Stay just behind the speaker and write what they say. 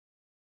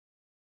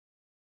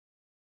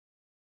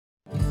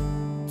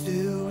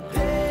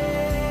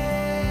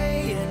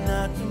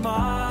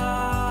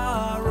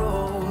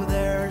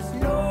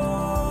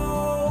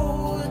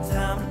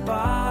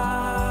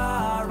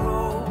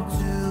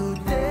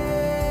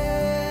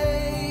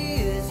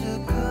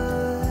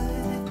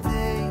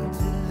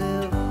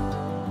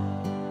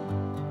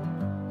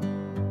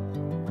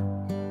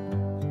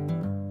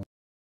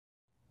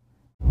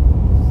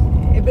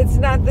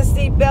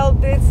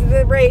seatbelt. It's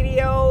the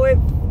radio. It,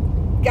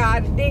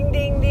 God, ding,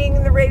 ding,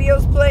 ding. The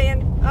radio's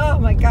playing. Oh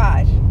my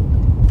gosh.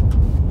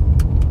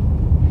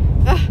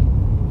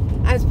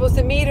 I'm supposed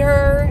to meet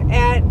her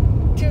at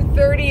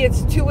 2:30.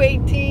 It's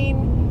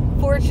 2:18.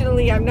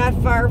 Fortunately, I'm not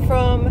far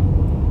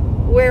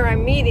from where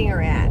I'm meeting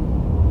her at.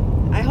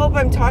 I hope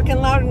I'm talking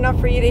loud enough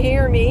for you to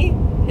hear me.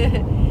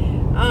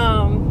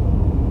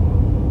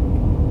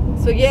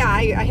 So yeah,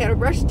 I had to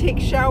rush to take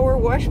a shower,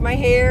 wash my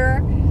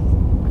hair,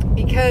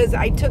 because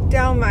I took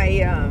down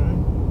my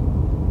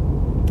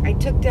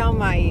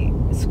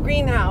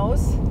screen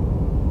house,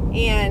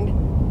 and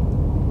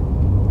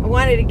I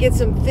wanted to get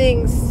some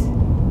things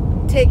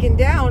taken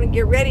down and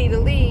get ready to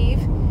leave,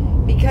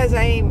 because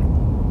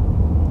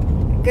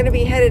I'm gonna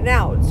be headed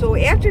out. So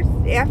after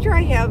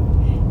I have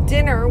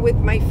dinner with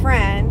my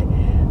friend,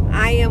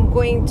 I am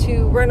going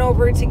to run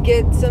over to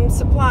get some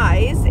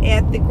supplies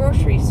at the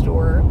grocery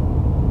store.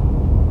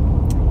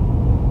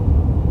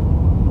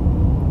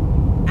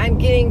 I'm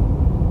getting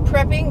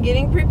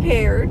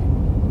prepared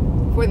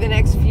for the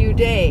next few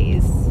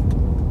days.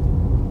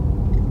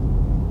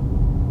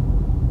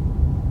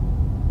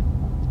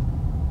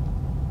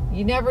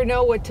 You never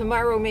know what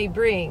tomorrow may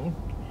bring.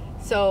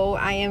 So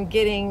I am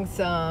getting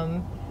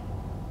some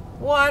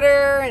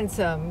water and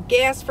some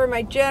gas for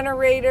my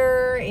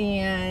generator,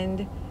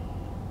 and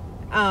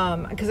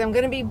because I'm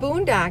going to be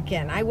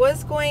boondocking. I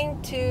was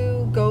going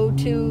to go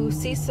to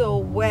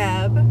Cecil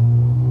Webb,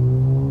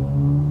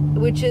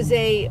 which is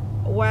a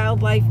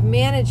wildlife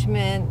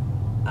management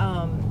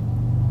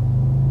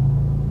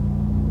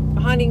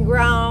hunting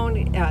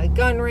ground,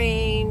 gun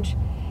range,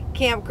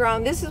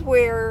 campground. This is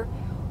where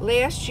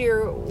last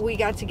year we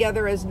got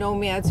together as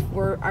nomads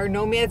for our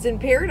Nomads in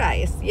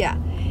Paradise. Yeah.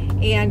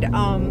 And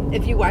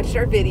if you watched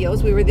our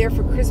videos, we were there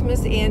for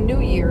Christmas and New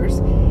Year's.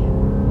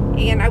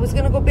 And I was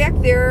going to go back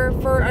there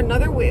for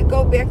another week,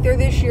 go back there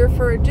this year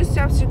for just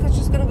going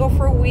to go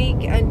for a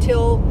week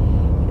until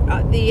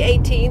the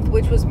 18th,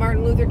 which was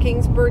Martin Luther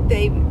King's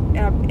birthday.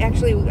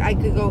 Actually, I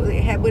could go,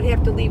 would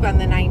have to leave on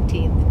the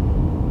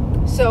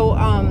 19th. So,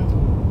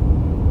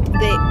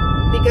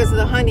 because of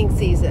the hunting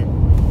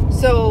season.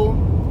 So,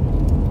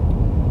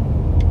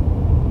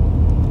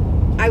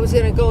 I was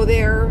going to go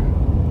there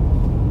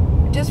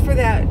just for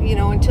that, you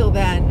know, until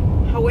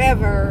then.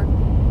 However,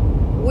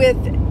 with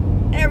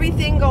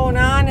everything going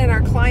on in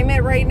our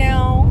climate right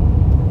now,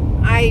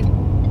 I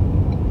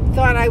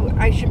thought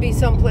I should be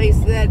someplace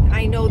that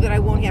I know that I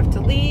won't have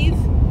to leave,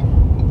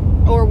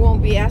 or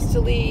won't be asked to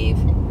leave,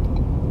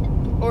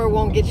 or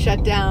won't get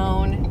shut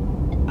down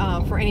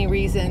for any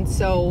reason.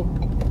 So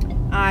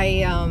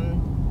I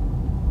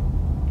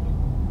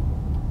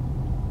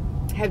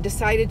have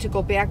decided to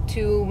go back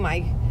to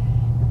my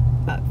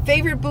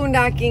favorite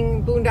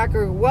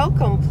boondocker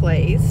welcome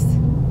place,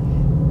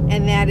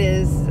 and that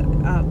is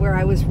where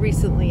I was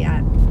recently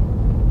at,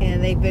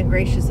 and they've been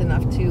gracious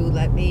enough to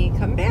let me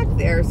come back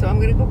there. So I'm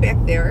going to go back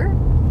there,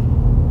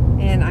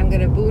 and I'm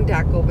going to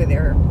boondock over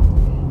there.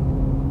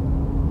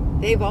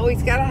 They've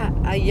always got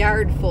a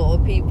yard full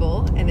of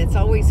people, and it's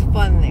always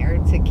fun there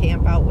to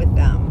camp out with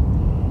them.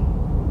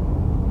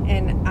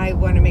 And I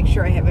want to make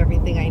sure I have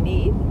everything I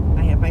need.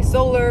 I have my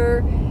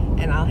solar,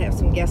 and I'll have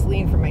some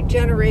gasoline for my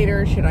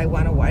generator should I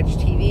want to watch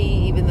TV,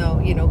 even though,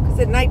 you know, because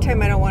at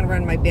nighttime I don't want to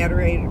run my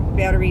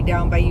battery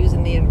down by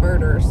using the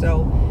inverter.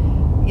 So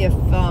if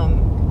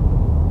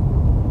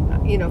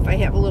you know, if I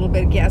have a little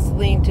bit of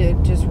gasoline to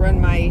just run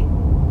my,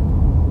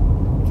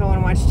 if I want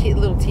to watch a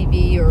little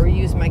TV or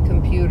use my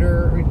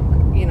computer, or,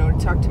 you know,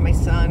 talk to my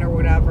son or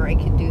whatever, I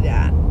can do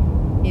that,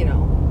 you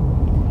know.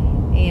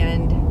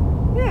 And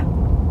yeah,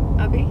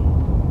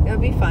 that'll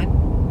be fun.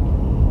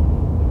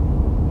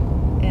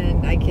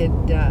 And I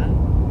could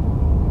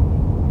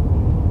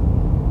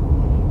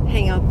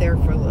hang out there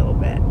for a little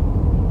bit.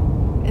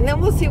 And then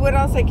we'll see what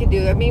else I could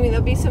do. I mean,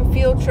 there'll be some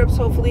field trips,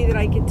 hopefully, that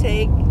I could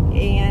take.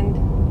 And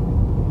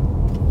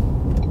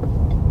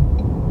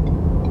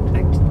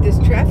this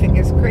traffic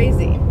is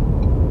crazy.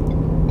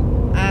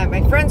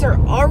 My friends are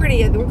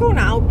already, we're going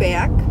out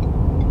back.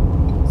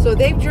 So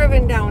they've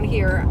driven down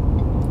here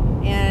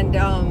and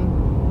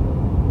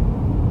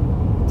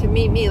to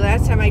meet me.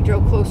 Last time I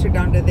drove closer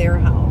down to their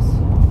house.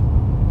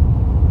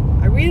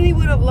 I really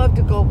would have loved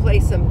to go play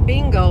some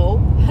bingo.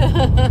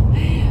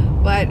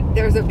 But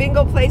there's a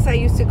bingo place I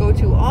used to go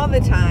to all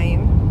the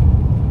time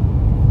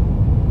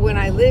when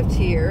I lived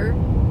here.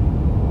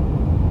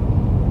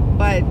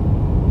 But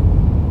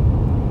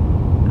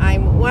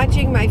I'm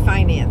watching my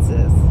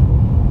finances.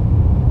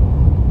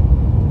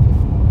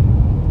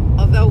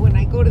 Although when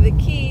I go to the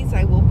Keys,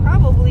 I will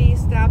probably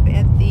stop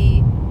at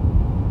the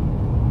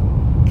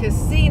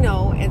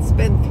casino and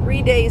spend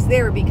 3 days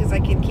there, because I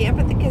can camp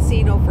at the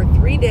casino for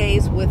 3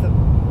 days with an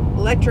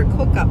electric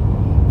hookup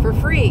for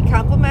free,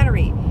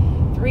 complimentary.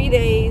 3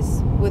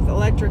 days with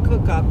electric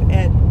hookup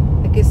at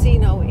the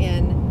casino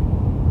in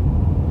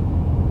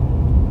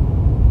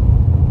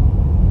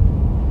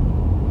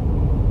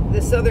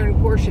the southern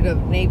portion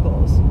of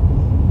Naples,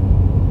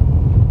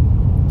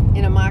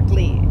 in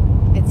Immokalee.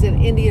 It's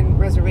an Indian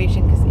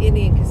reservation,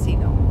 Indian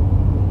casino.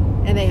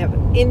 and they have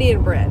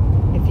Indian bread.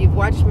 If you've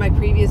watched my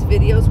previous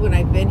videos when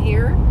I've been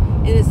here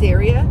in this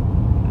area,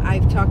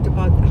 I've talked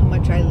about how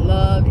much I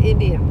love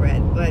Indian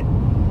bread, but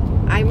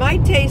I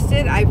might taste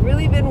it. I've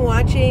really been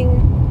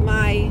watching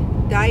my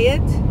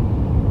diet,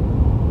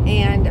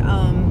 and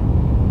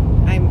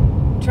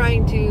I'm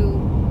trying to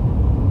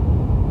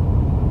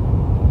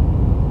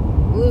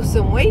lose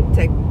some weight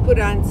to put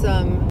on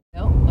some,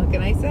 what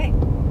can I say?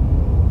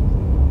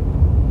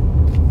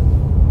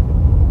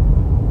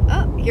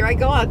 Oh, here I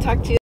go. I'll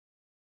talk to you.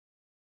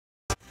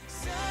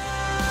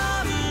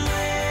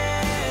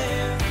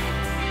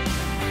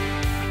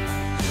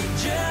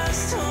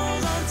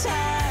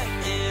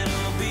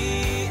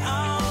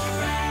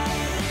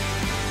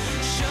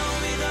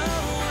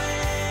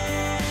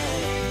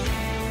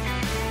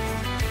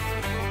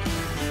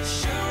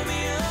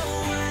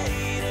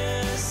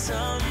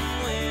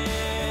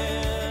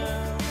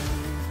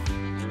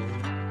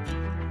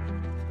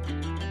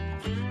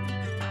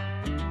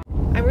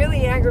 I'm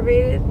really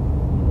aggravated.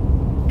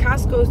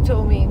 Costco's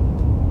told me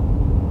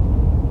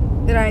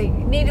that I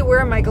need to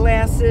wear my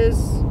glasses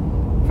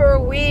for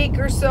a week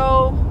or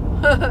so.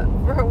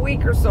 For a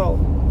week or so.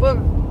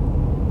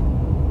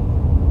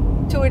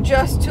 To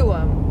adjust to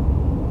them.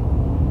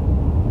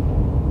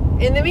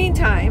 In the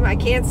meantime, I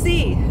can't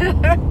see.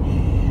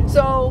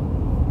 So,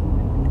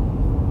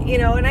 you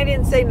know, and I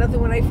didn't say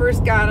nothing when I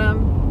first got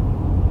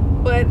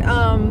them. But,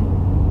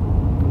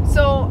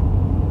 so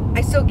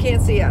I still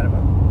can't see out of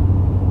them.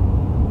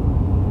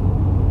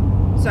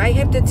 So I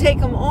have to take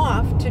them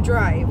off to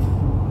drive.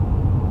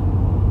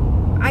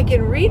 I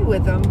can read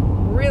with them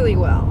really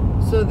well.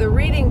 So the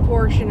reading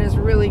portion is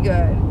really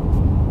good.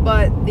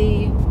 But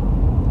the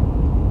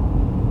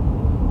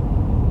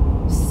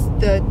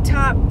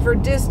top for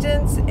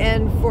distance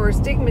and for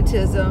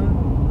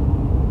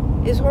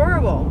astigmatism is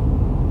horrible.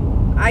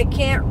 I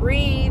can't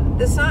read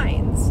the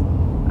signs.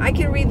 I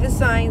can read the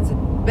signs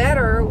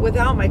better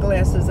without my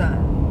glasses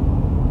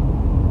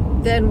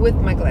on than with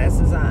my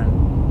glasses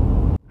on.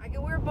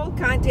 Both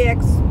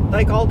contacts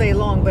like all day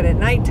long, but at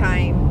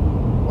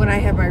nighttime when I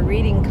have my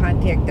reading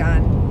contact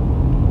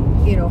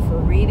on, you know, for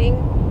reading,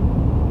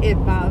 it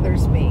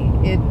bothers me.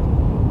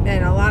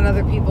 And a lot of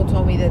other people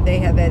told me that they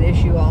had that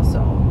issue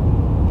also.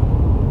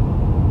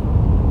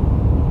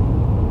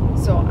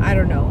 So I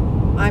don't know.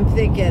 I'm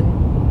thinking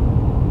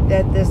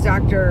that this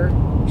doctor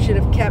should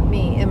have kept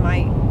me in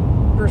my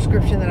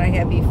prescription that I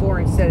had before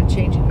instead of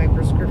changing my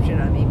prescription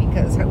on me,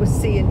 because I was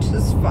seeing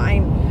just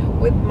fine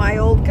with my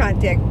old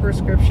contact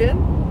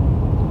prescription.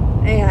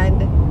 And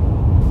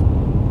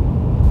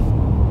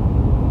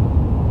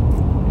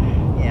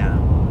yeah,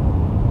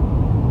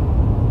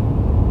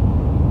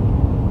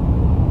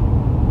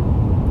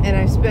 and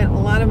I've spent a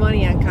lot of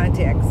money on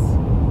contacts.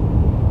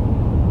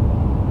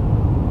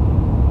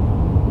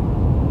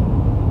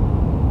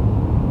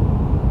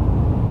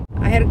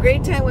 I had a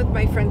great time with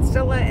my friend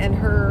Stella and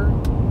her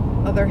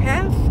other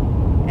half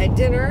at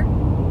dinner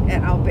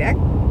at Outback.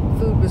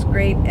 Food was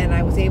great, and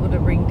I was able to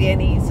bring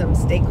Danny some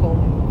steak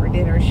home for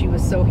dinner. She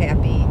was so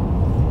happy.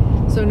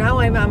 So now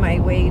I'm on my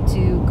way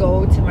to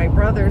go to my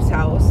brother's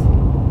house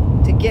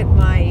to get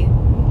my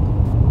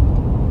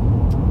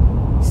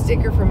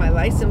sticker for my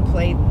license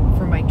plate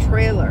for my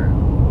trailer.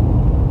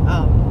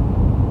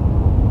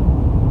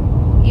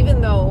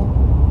 Even though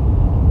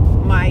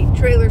my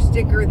trailer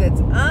sticker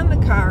that's on the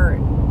car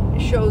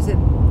shows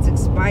it's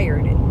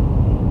expired,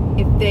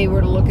 if they were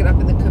to look it up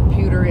in the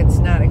computer, it's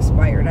not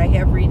expired. I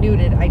have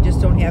renewed it. I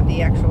just don't have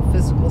the actual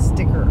physical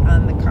sticker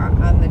on the car,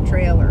 on the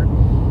trailer.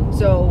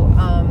 So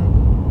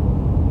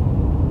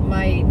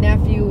my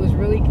nephew was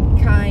really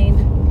kind,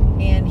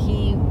 and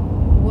he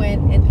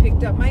went and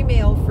picked up my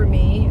mail for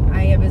me.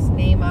 I have his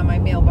name on my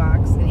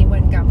mailbox, and he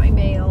went and got my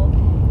mail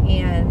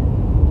and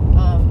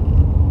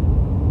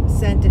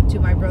sent it to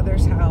my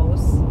brother's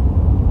house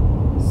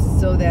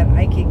so that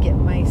I could get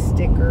my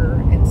sticker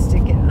and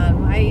stick it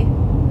on my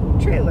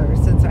trailer,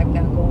 since I'm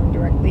not going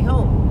directly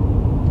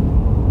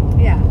home.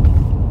 Yeah.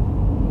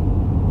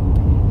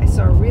 I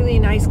saw a really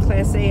nice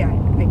Class A.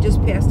 I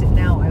just passed it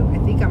now. I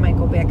think I might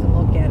go back and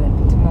look at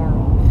it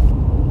tomorrow.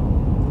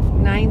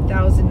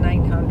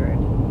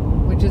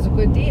 $9,900, which is a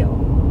good deal.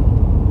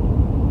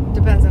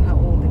 Depends on how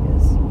old it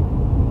is.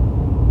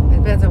 It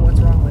depends on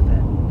what's wrong with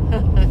it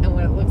and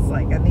what it looks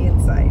like on the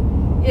inside.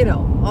 You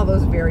know, all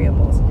those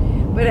variables.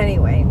 But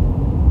anyway,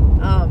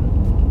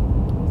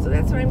 so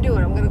that's what I'm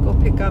doing. I'm going to go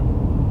pick up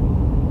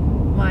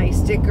my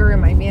sticker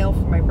and my mail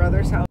from my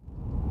brother's house.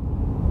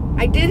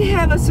 I did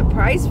have a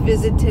surprise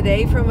visit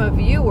today from a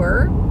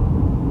viewer,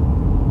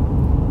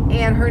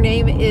 and her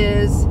name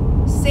is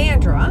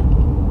Sandra,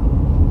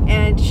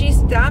 and she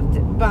stopped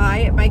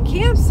by at my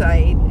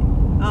campsite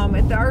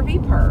at the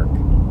RV park.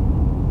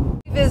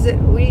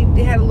 We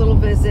had a little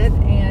visit,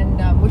 and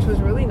which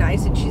was really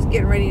nice, and she's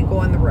getting ready to go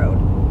on the road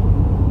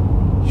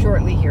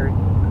shortly here.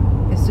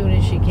 As soon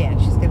as she can.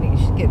 She's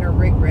getting her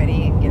rig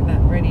ready and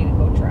getting ready to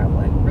go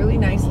traveling. Really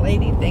nice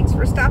lady. Thanks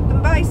for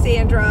stopping by,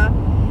 Sandra.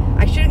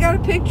 I should have got a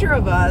picture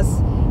of us,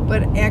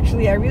 but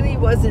actually I really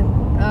wasn't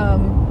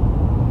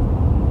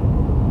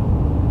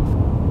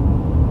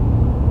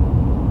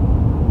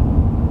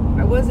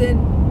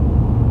wasn't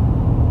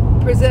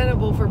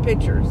presentable for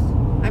pictures.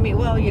 I mean,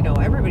 well, you know,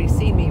 everybody's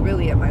seen me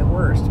really at my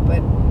worst,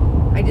 but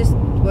I just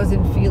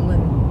wasn't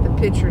feeling the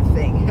picture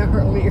thing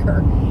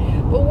earlier.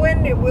 But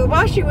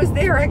while she was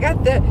there, I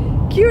got the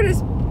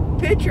cutest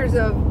pictures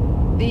of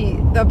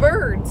the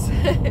birds.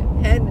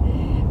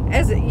 And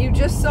as you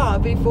just saw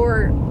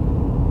before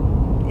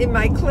in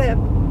my clip,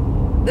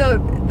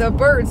 the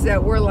birds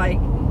that were like,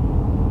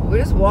 we're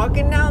just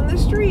walking down the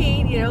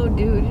street, you know,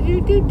 do.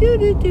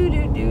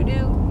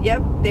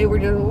 Yep, they were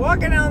just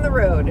walking down the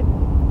road.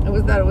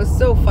 I thought it was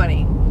so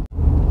funny.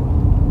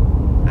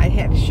 I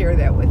had to share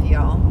that with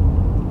y'all.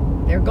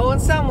 They're going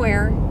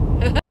somewhere.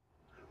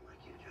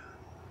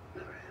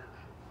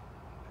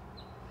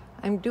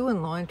 I'm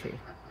doing laundry.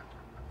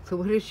 So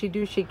what does she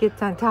do? She gets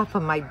on top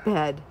of my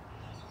bed.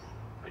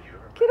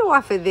 Get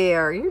off of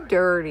there. You're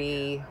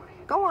dirty.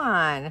 Go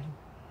on.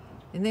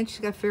 And then she's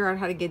got to figure out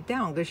how to get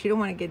down, because she don't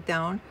want to get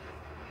down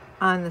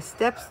on the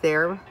steps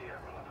there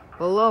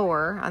below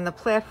her on the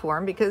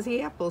platform because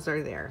the apples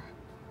are there.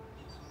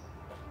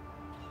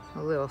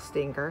 A little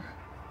stinker.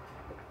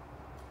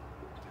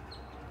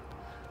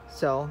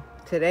 So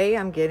today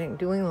I'm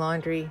doing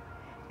laundry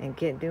and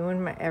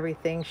doing my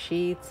everything,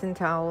 sheets and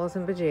towels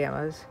and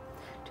pajamas.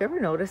 Do you ever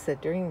notice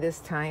that during this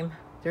time,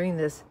 during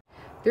this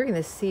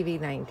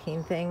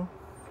CV-19 thing,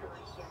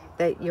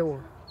 that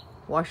you're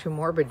washing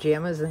more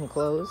pajamas than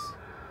clothes?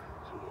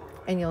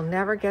 And you'll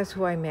never guess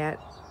who I met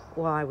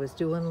while I was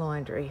doing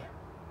laundry.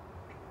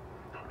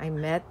 I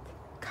met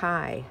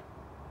Kai.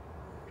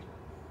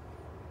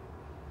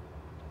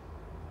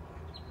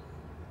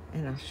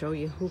 And I'll show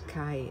you who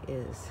Kai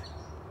is.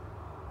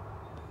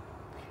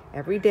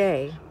 Every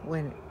day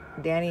when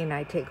Danny and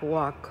I take a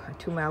walk, a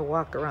 2-mile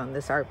walk around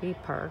this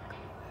RV park,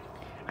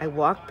 I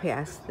walk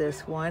past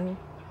this one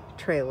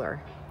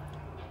trailer,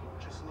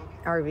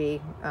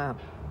 RV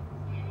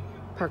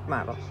park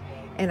model,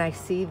 and I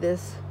see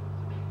this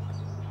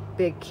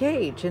big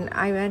cage. And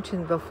I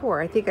mentioned before,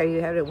 I think I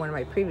had it in one of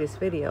my previous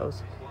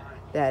videos,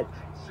 that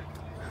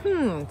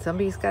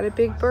somebody's got a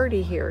big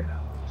birdie here.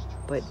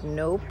 But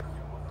nope,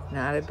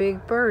 not a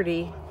big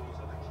birdie.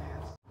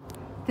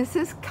 This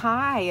is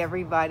Kai,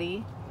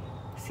 everybody.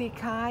 See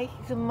Kai?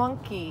 He's a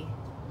monkey.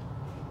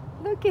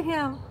 Look at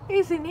him.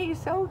 Isn't he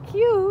so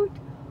cute?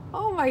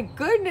 Oh my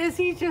goodness,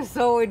 he's just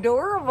so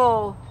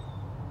adorable.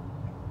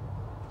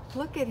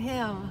 Look at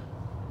him.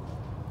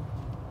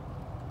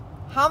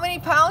 How many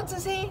pounds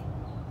is he?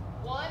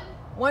 1.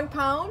 1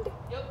 pound?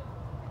 Yep.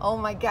 Oh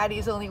my God,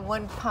 he's only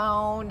 1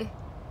 pound.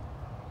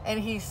 And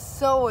he's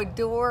so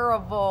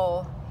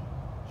adorable.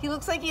 He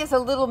looks like he has a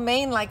little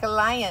mane like a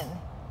lion.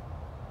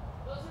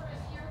 Those are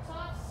his ear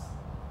tufts.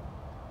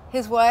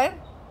 His what?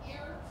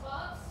 Ear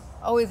tufts.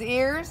 Oh, his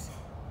ears?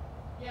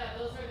 Yeah,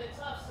 those are the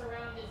tufts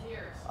around his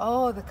ears.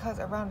 Oh, the cuts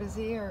around his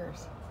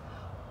ears.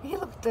 He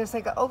looks, there's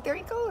like a, oh, there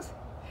he goes.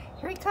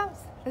 Here he comes.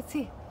 Let's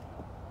see.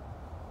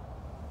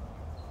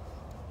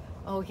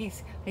 Oh,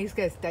 he's got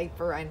his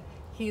diaper on.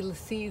 He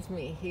sees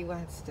me. He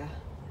wants to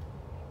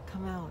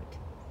come out.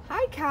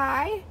 Hi,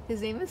 Kai.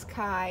 His name is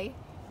Kai.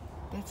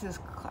 That's his,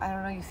 I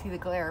don't know, you see the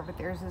glare, but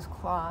there's his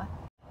claw.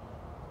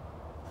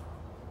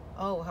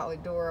 Oh, how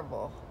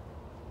adorable.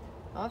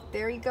 Oh,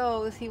 there he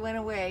goes. He went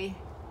away.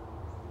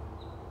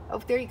 Oh,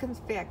 there he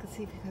comes back. Let's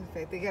see if he comes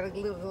back. They got a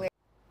little glare.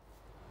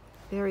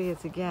 There he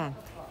is again.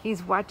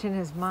 He's watching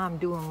his mom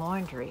doing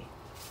laundry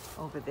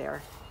over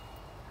there.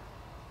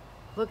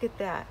 Look at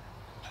that.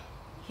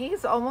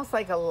 He's almost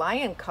like a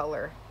lion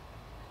color.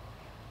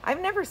 I've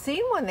never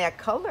seen one that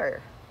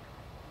color.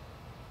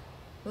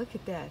 Look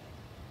at that.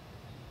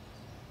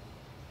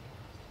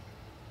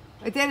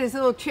 Is that his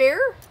little chair?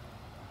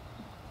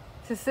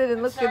 To sit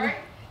and look in.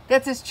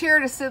 That's his chair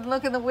to sit and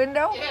look in the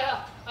window?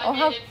 Yeah, I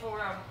did it for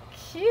him.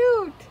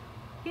 Cute.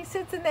 He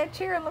sits in that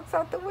chair and looks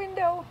out the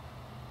window.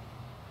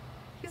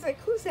 He's like,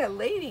 who's that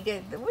lady?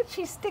 What's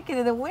she sticking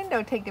in the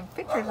window taking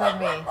pictures of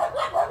me?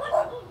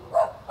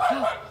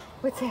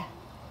 What's that?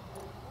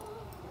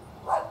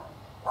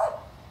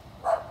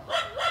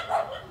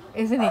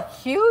 Isn't he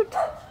cute?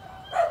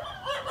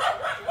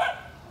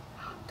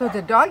 Those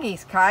are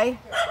doggies, Kai.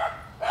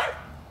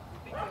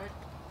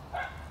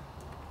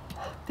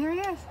 There he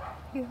is.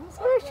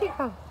 Where'd she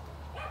go?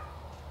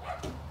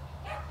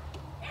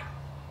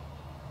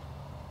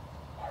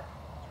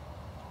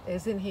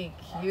 Isn't he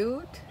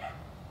cute?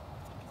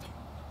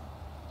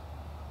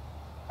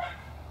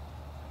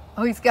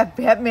 Oh, he's got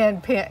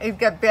Batman pants. He's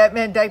got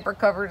Batman diaper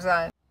covers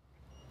on.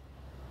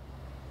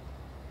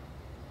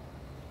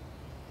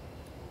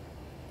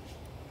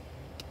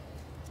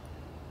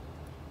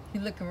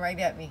 He's looking right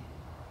at me.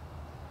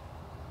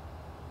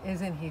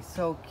 Isn't he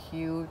so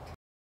cute?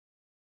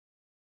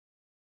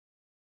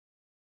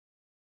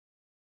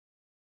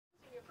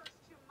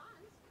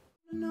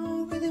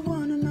 No, really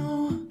wanna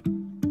know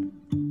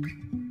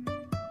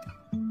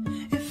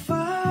if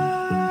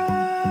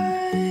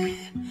I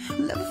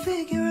will ever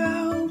figure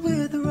out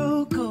where the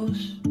road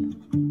goes.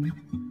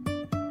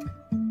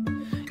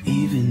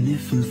 Even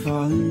if I'm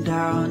falling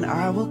down,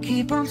 I will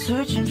keep on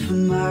searching for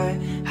my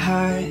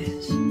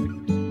highs.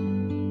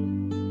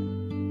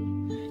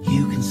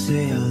 can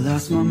say I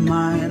lost my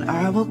mind,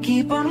 I will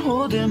keep on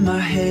holding my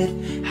head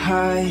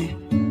high,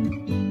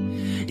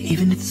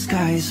 even if the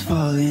sky is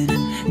falling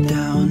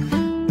down.